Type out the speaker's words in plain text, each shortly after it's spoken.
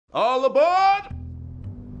All aboard!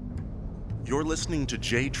 You're listening to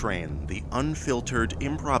J-Train, the unfiltered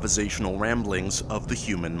improvisational ramblings of the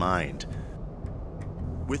human mind.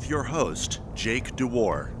 With your host, Jake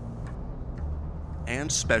DeWar,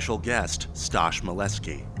 and special guest, Stash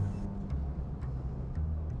Molesky.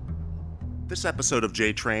 This episode of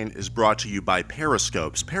J-Train is brought to you by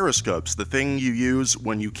Periscopes. Periscopes, the thing you use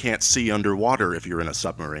when you can't see underwater if you're in a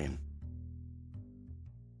submarine.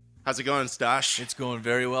 How's it going, Stash? It's going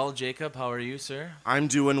very well, Jacob. How are you, sir? I'm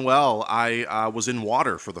doing well. I was in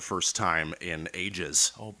water for the first time in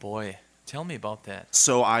ages. Oh, boy. Tell me about that.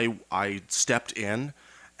 So I stepped in,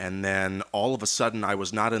 and then all of a sudden I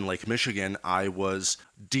was not in Lake Michigan. I was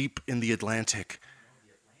deep in the Atlantic.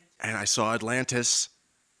 And I saw Atlantis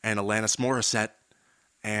and Alanis Morissette,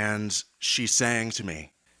 and she sang to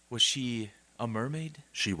me. Was she a mermaid?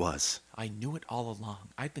 She was. I knew it all along.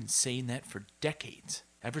 I've been saying that for decades.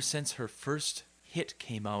 Ever since her first hit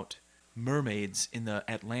came out, Mermaids in the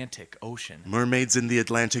Atlantic Ocean. Mermaids in the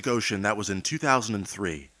Atlantic Ocean. That was in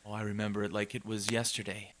 2003. Oh, I remember it like it was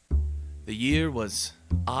yesterday. The year was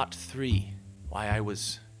 '03. Why, I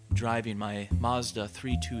was driving my Mazda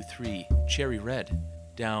 323 Cherry Red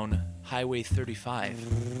down Highway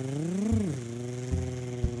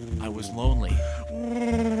 35. I was lonely.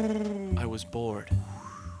 I was bored.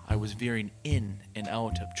 I was veering in and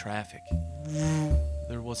out of traffic.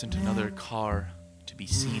 There wasn't another car to be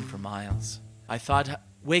seen for miles. I thought,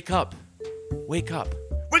 wake up. Wake up.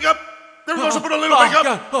 Wake up! There was put a little wake up!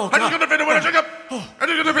 God. Oh, I'm just going to fit when I shake up! I'm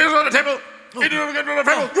just going to face on the table! You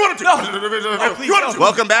want to?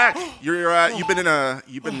 Welcome back. You've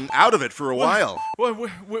been out of it for a while.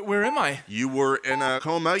 Where am I? You were in a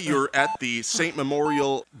coma. You're at the St.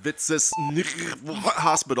 Memorial Vitus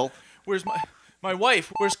Hospital. Where's my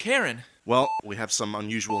wife? Where's Karen? Well, we have some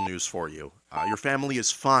unusual news for you. Your family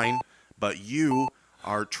is fine, but you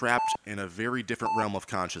are trapped in a very different realm of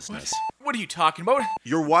consciousness. What are you talking about?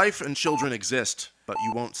 Your wife and children exist, but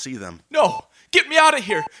you won't see them. No! Get me out of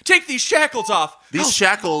here! Take these shackles off! These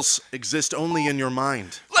shackles exist only in your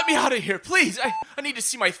mind. Let me out of here, please! I need to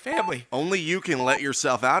see my family. Only you can let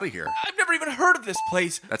yourself out of here. I've never even heard of this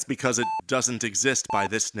place. That's because it doesn't exist by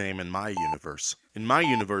this name in my universe. In my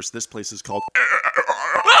universe, this place is called...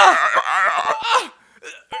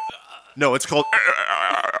 No, it's called...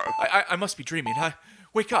 I must be dreaming.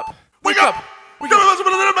 Wake up! Wake up! Wake up!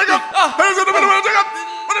 Wake up!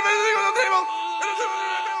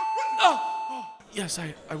 Yes,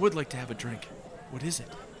 I would like to have a drink. What is it?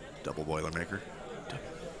 Double Boilermaker. Double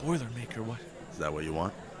Boilermaker, what? Is that what you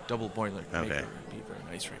want? Double Boilermaker. Okay. Would be very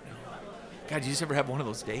nice right now. God, did you just ever have one of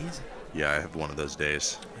those days? Yeah, I have one of those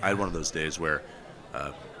days. I had one of those days where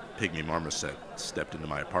Pygmy Marmoset stepped into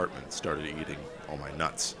my apartment and started eating all my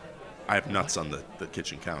nuts. I have nuts on the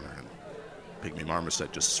kitchen counter, and Pygmy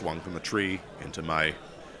Marmoset just swung from the tree into my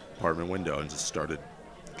apartment window and just started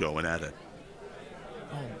going at it.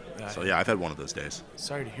 Oh, So yeah, I've had one of those days.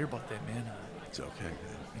 Sorry to hear about that, man. It's okay,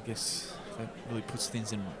 man. I guess that really puts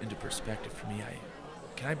things into perspective for me.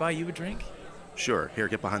 Can I buy you a drink? Sure. Here,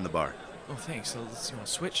 get behind the bar. Oh, thanks. So you want to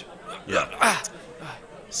switch? Yeah.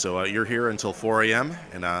 So you're here until 4 a.m.,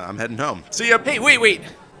 and I'm heading home. See ya! Hey, wait!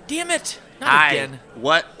 Damn it! Not again.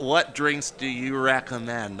 What drinks do you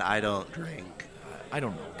recommend? I don't drink. I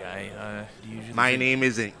don't know, Guy. Do you usually My drink? name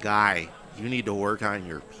isn't Guy. You need to work on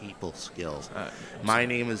your people skills. My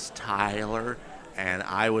name is Tyler, and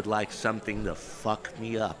I would like something to fuck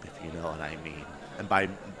me up, if you know what I mean. And by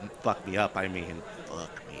fuck me up, I mean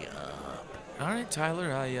fuck me up. All right,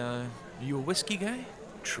 Tyler. Are you a whiskey guy?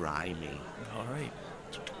 Try me. All right.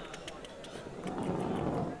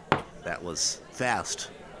 That was fast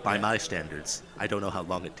by my standards. I don't know how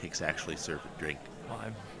long it takes to actually serve a drink. Well,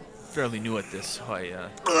 I'm fairly new at this, so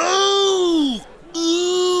Ooh!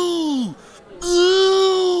 Ooh!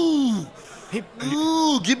 Ooh! Hey,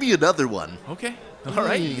 Ooh! Give me another one. okay. All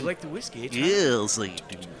right. You like the whiskey, eh, Tyler? Yes, I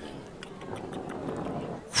do.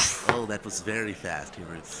 Oh, that was very fast. Here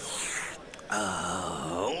it is.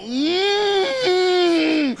 Oh.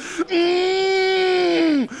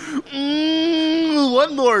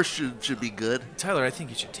 One more should be good. Tyler, I think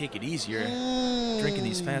you should take it easier. Drinking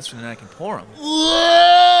these faster than I can pour them.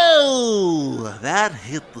 Whoa! That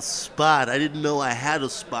hit the spot. I didn't know I had a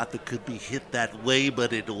spot that could be hit that way,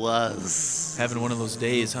 but it was. Having one of those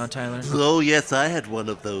days, huh, Tyler? Oh, yes, I had one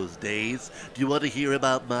of those days. Do you want to hear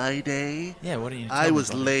about my day? Yeah, what are you I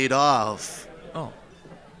was laid off. Oh.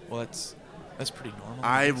 Well, that's pretty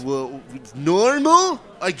normal. Normal?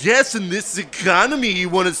 I guess in this economy you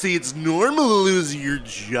want to say it's normal to lose your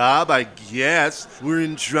job, I guess. We're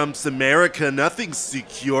in Trump's America, nothing's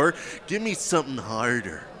secure. Give me something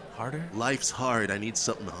harder. Harder? Life's hard. I need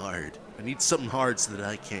something hard. I need something hard so that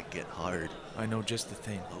I can't get hard. I know just the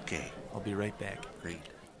thing. Okay, I'll be right back. great.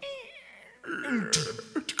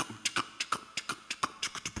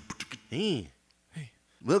 Hey. Hey.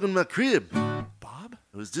 Welcome to my crib. Bob?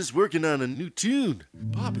 I was just working on a new tune.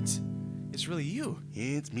 Bob, it's really you.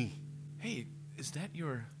 Yeah, it's me. Hey, is that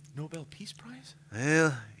your Nobel Peace Prize?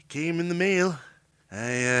 Well, it came in the mail.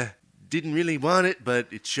 I didn't really want it, but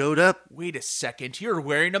it showed up. Wait a second, you're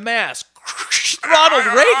wearing a mask. Ronald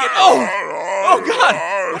Reagan! Oh God!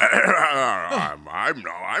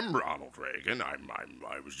 I'm Ronald Reagan. I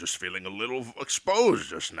was just feeling a little exposed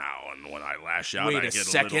just now, and when I lash out, Wait I a get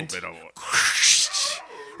second. a little bit of.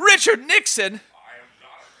 Richard Nixon!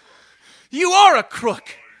 You are a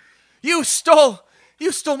crook! You stole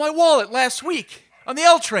my wallet last week on the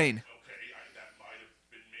L train. That might have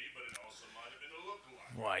been me, but it also might have been a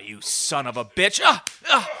lookalike. Why, you son of a bitch!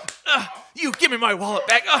 You give me my wallet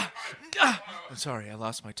back! I'm sorry, I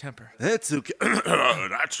lost my temper. That's okay.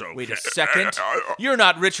 That's okay. Wait a second. You're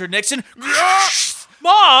not Richard Nixon.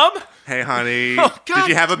 Mom! Hey, honey. Oh, God, Did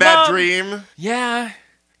you have a bad Mom. dream? Yeah.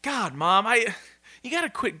 God, Mom, you gotta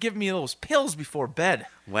quit giving me those pills before bed.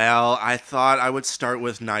 Well, I thought I would start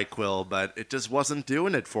with NyQuil, but it just wasn't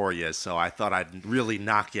doing it for you, so I thought I'd really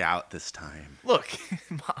knock you out this time. Look,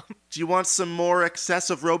 Mom, Do you want some more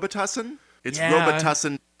excessive Robitussin? It's Yeah.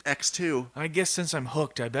 Robitussin X2. I guess since I'm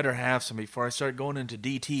hooked, I better have some before I start going into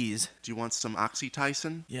DTs. Do you want some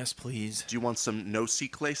Oxytocin? Yes, please. Do you want some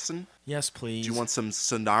Nociclacin? Yes, please. Do you want some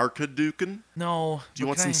Sonarcaducan? No. Do you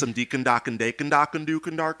want can some Deacon Dockin Dakin Dockin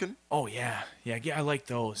Dukin Darkin? Oh, yeah. Yeah, I like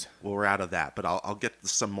those. Well, we're out of that, but I'll get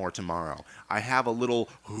some more tomorrow. I have a little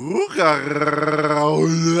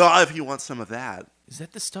if you want some of that. Is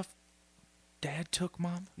that the stuff Dad took,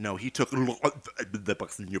 Mom? No, he took.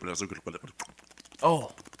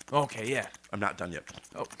 Oh, okay, yeah. I'm not done yet.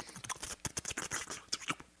 Oh,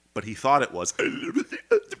 But he thought it was.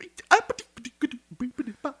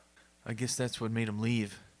 I guess that's what made him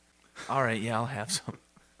leave. All right, yeah, I'll have some.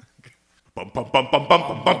 Well,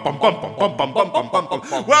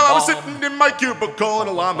 I was sitting in my cubicle and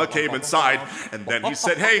a llama came inside. And then he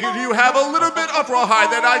said, hey, do you have a little bit of rawhide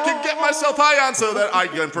that I can get myself high on so that I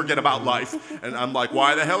can forget about life? And I'm like,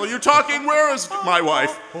 why the hell are you talking? Where is my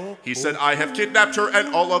wife? He said, I have kidnapped her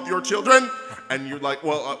and all of your children. And you're like,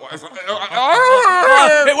 well... Hey,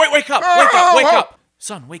 wake up!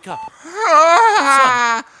 Son, wake up.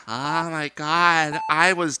 Son, Oh my God,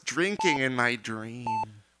 I was drinking in my dream.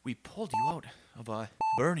 we pulled you out of a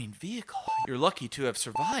burning vehicle. You're lucky to have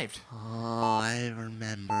survived. Oh, I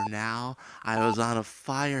remember now. I was on a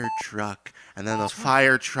fire truck, and then the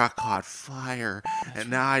fire truck caught fire, and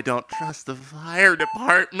now I don't trust the fire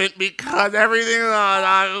department because everything was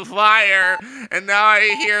on fire. And now I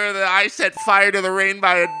hear that I set fire to the rain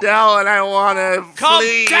by Adele, and I want to Calm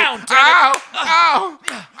flee. down, damn Ow! it. Ow!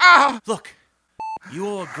 Ow! Look, you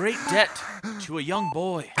owe a great debt to a young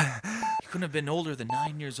boy. He couldn't have been older than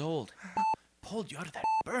 9 years old. Pulled you out of that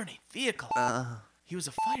burning vehicle. He was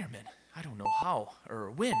a fireman. I don't know how or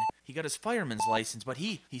when he got his fireman's license, but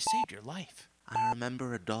he saved your life. I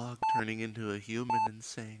remember a dog turning into a human and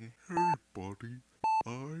saying, "Hey, buddy,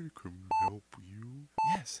 I can help you."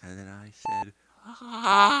 Yes. And then I said,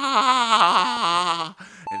 "Ah!"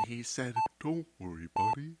 And he said, Don't worry,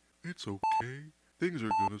 buddy. It's okay. Things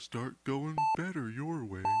are gonna start going better your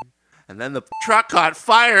way. and then the truck caught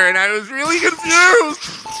fire, and I was really confused.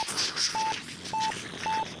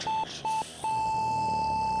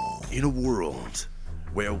 In a world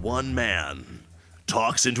where one man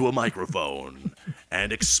talks into a microphone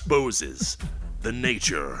and exposes the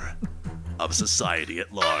nature of society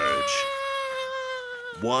at large,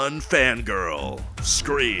 one fangirl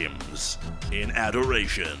screams in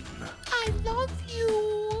adoration. I love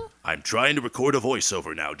you. I'm trying to record a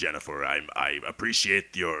voiceover now, Jennifer. I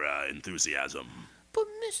appreciate your enthusiasm. But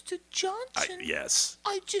Mr. Johnson, Yes,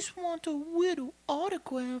 I just want a little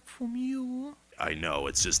autograph from you. I know.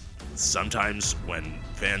 It's just sometimes when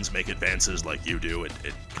fans make advances like you do, it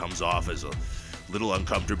comes off as a little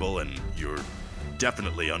uncomfortable, and you're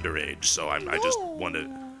definitely underage. So I just want to.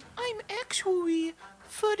 I'm actually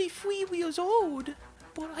 33 years old,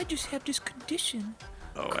 but I just have this condition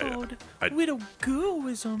called widow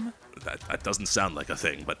girlism. That doesn't sound like a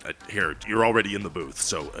thing, but here, you're already in the booth.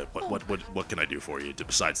 So what can I do for you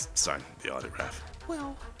besides sign the autograph?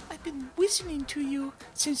 Well, I've been listening to you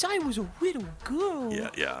since I was a little girl.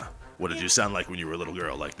 Yeah. What did you sound like when you were a little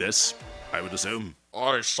girl? Like this, I would assume.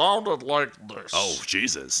 I sounded like this. Oh,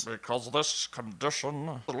 Jesus. Because this condition,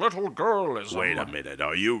 the little girl is. Wait a minute.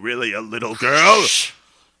 Are you really a little girl?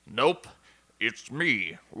 Nope. It's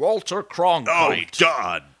me, Walter Oh, Cronkite.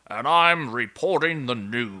 God. and I'm reporting the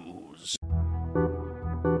news.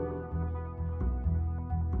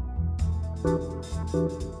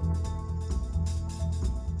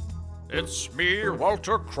 It's me,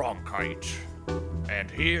 Walter Cronkite,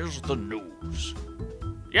 and here's the news.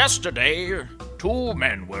 Yesterday, 2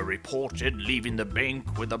 men were reported leaving the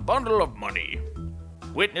bank with a bundle of money.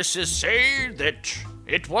 Witnesses say that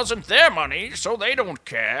it wasn't their money, so they don't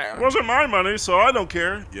care. It wasn't my money, so I don't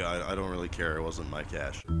care. Yeah, I don't really care. It wasn't my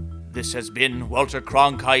cash. This has been Walter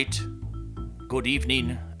Cronkite. Good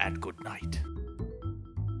evening and good night.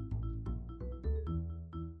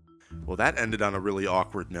 Well, that ended on a really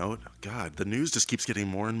awkward note. God, the news just keeps getting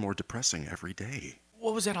more and more depressing every day.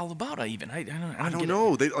 What was that all about? I don't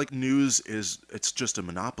know. News it's just a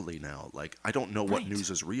monopoly now. Like, I don't know what news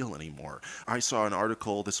is real anymore. I saw an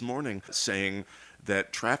article this morning saying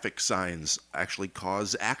that traffic signs actually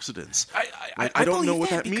cause accidents. I don't know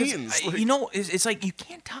what that means. It's like you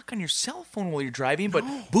can't talk on your cell phone while you're driving, but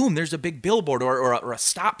boom, there's a big billboard or a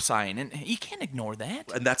stop sign, and you can't ignore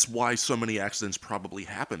that. And that's why so many accidents probably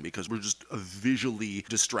happen, because we're just a visually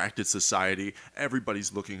distracted society.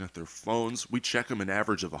 Everybody's looking at their phones. We check them an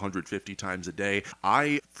average of 150 times a day.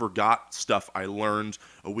 I forgot stuff I learned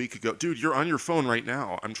a week ago. Dude, you're on your phone right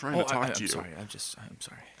now. I'm trying to talk to you. I'm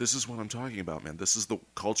sorry. This is what I'm talking about, man. This is the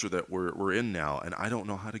culture that we're in now, and I don't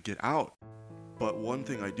know how to get out. But one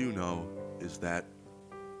thing I do know is that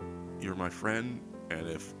you're my friend, and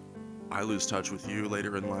if I lose touch with you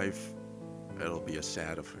later in life, it'll be a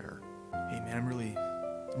sad affair. Hey, man, I'm really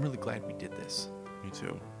glad we did this. Me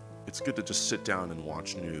too. It's good to just sit down and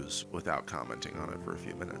watch news without commenting on it for a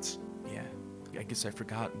few minutes. Yeah, I guess I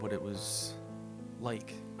forgot what it was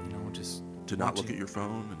like, just to not look at your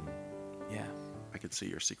phone. And yeah, I can see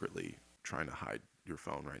you're secretly trying to hide your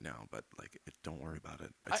phone right now, but don't worry about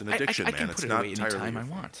it. It's an addiction, man. It's not entirely. I can put it away anytime I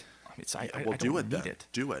want. Well, do it then.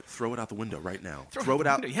 Do it. Throw it out the window right now. Throw it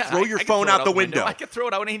out. Yeah, throw your phone out the window. I can throw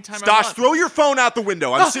it out anytime I want. Stosh, throw your phone out the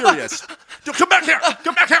window. I'm serious. Come back here.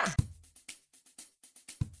 Come back here.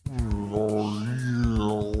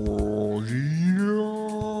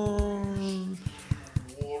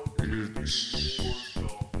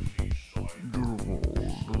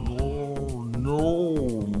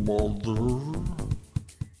 No, Mother.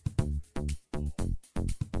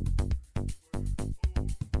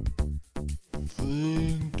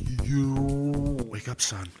 Thank you. Wake up,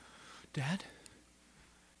 son. Dad,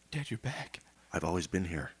 you're back. I've always been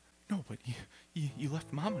here. No, but you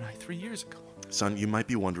left Mom and I 3 years ago. Son, you might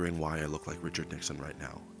be wondering why I look like Richard Nixon right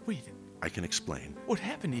now. Wait. I can explain. What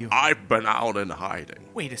happened to you? I've been out in hiding.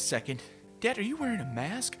 Wait a second. Dad, are you wearing a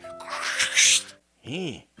mask?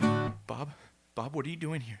 Hey. Bob, what are you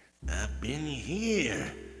doing here? I've been here.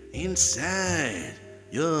 Inside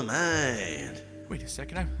your mind. Wait a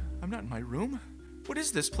second. I'm not in my room. What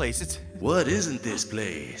is this place? What isn't this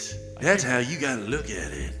place? That's how you gotta look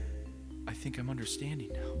at it. I think I'm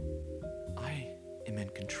understanding now. I am in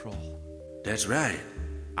control. That's right.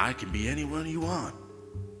 I can be anyone you want.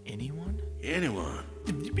 Anyone? Anyone.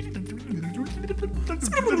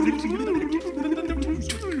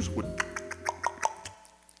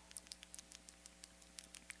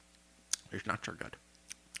 It's not so good.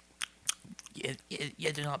 Yeah,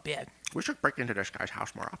 they're not bad. We should break into this guy's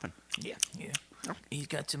house more often. Yeah. He's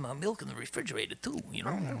got some milk in the refrigerator, too,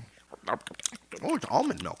 Oh, it's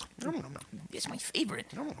almond milk. It's my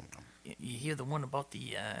favorite. You hear the one about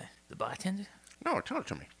the bartender? No, tell it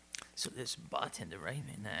to me. So there's a bartender, right?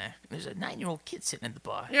 And there's a 9-year-old kid sitting at the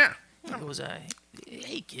bar. Yeah. He goes,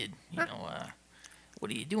 hey, kid, what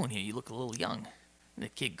are you doing here? You look a little young. And the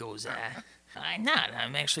kid goes, I'm not.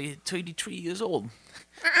 I'm actually 33 years old.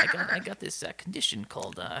 I got this condition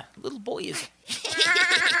called little boyism.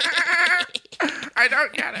 I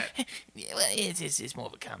don't get it. Yeah, well, it's more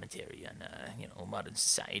of a commentary on modern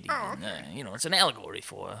society. And, it's an allegory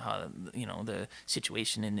for how the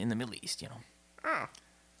situation in the Middle East. Oh.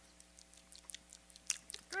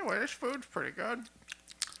 Anyway, this food's pretty good.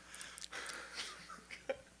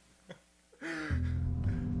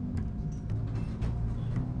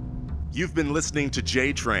 You've been listening to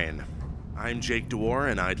J-Train. I'm Jake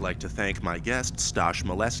DeWar, and I'd like to thank my guest, Stosh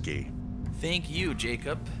Molesky. Thank you,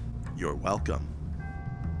 Jacob. You're welcome.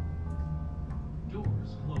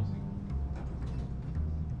 Doors closing.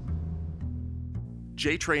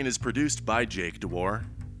 J-Train is produced by Jake DeWar.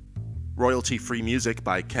 Royalty-free music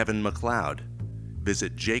by Kevin MacLeod.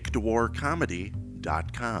 Visit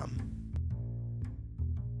JakeDeWarComedy.com.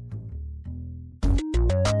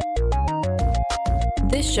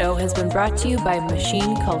 This show has been brought to you by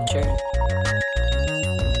Machine Culture.